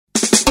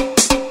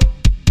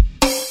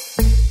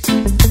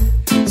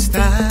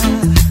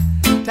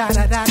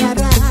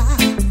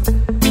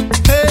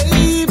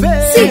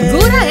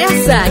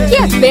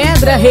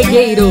Pedra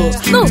Regueiro.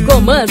 No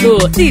comando,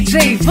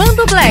 DJ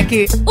Wando Black,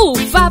 o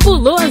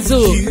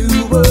fabuloso.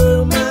 You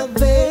were my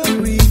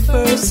very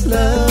first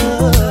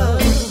love.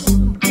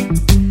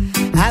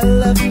 I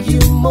love you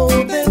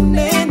more than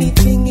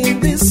anything in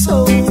this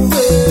whole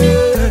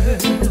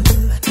world.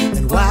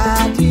 And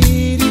why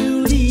did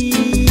you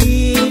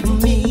leave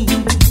me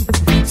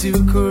to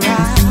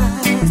cry?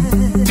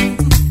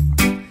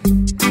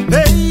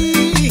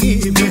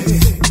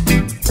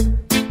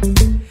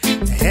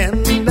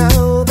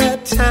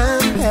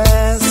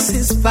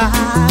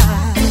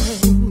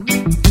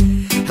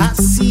 I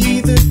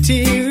see the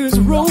tears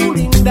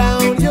rolling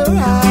down your eyes.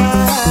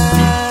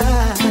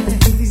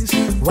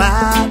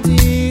 Why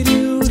did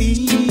you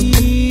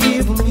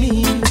leave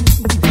me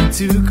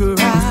to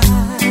cry?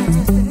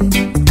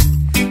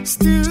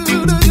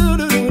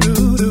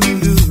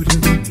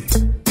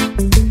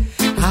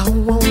 I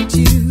want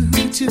you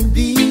to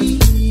be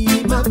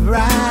my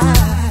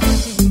bride,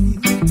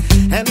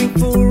 and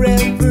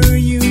forever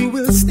you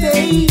will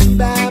stay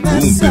by my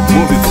side.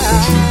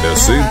 É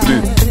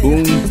sempre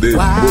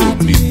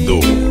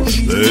demolidor.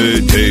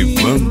 DJ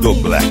Wando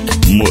Black,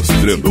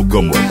 mostrando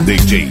como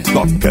DJ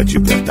toca de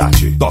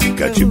verdade.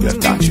 Toca de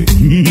verdade.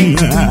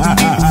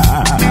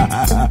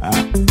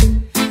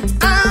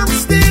 I'm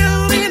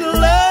still in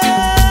love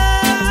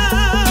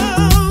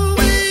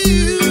with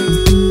you,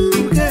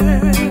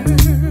 girl.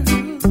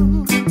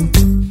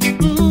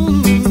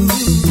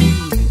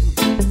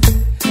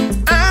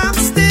 I'm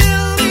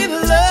still in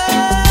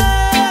love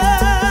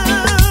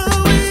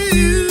with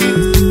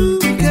you,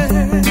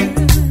 girl.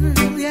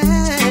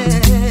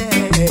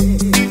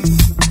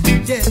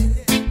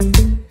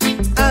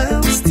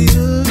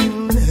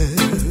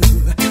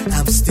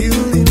 I'm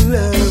still in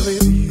love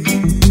with you.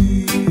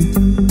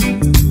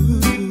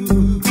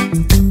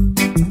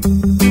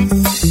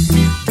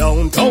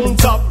 Downtown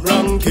top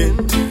ranking,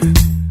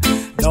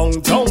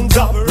 downtown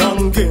top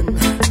ranking.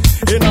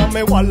 Inna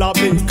me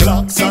wallaby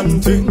clocks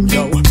and thing,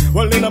 yo.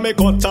 Well, inna me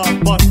gutter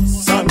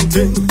butts and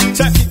thing.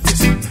 Check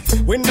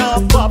it, we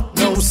not pop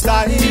no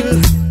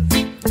style.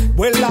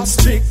 Well, I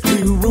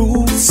strictly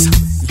rules,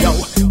 yo.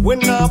 We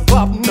not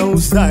pop no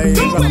style.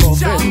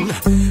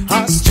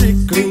 I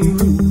strictly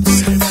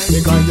rules.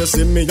 Because you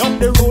see me up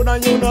the road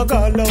and you no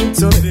call out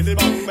to me.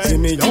 See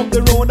me up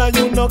the road and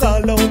you no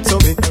call out to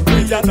me.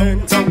 We are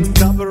downtown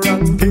top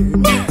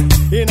ranking.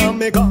 Inna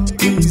me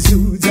cocky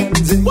suits and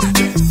zing.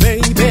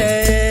 Baby,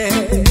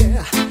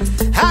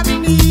 I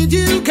need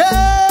you, girl,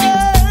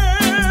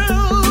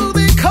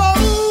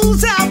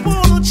 because I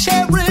wanna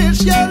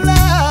cherish your love.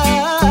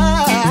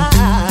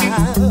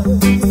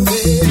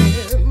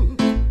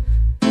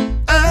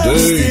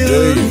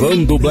 DJ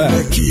Wando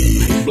Black,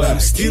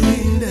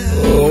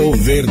 o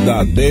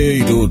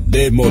verdadeiro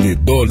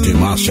demolidor de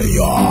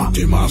Maceió,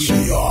 de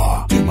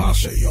Maceió, de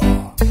Maceió.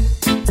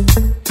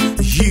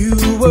 You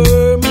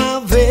were my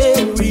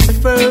very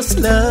first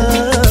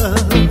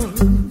love.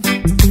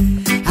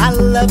 I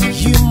love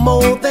you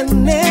more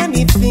than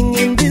anything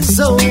in this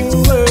whole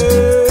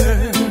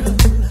world.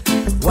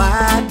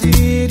 Why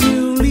did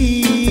you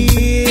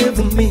leave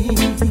me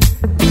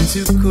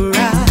to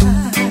cry?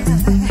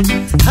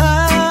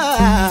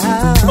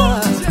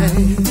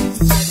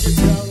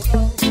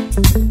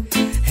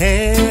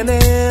 And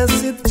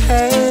as it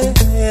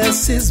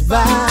passes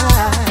by,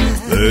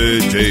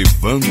 DJ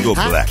Wando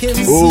Black,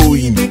 o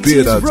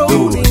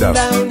imperador das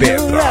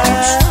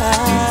pedras.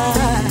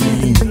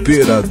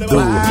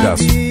 Imperador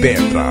das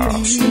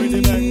pedras.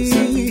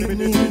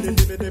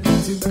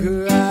 to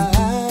cry.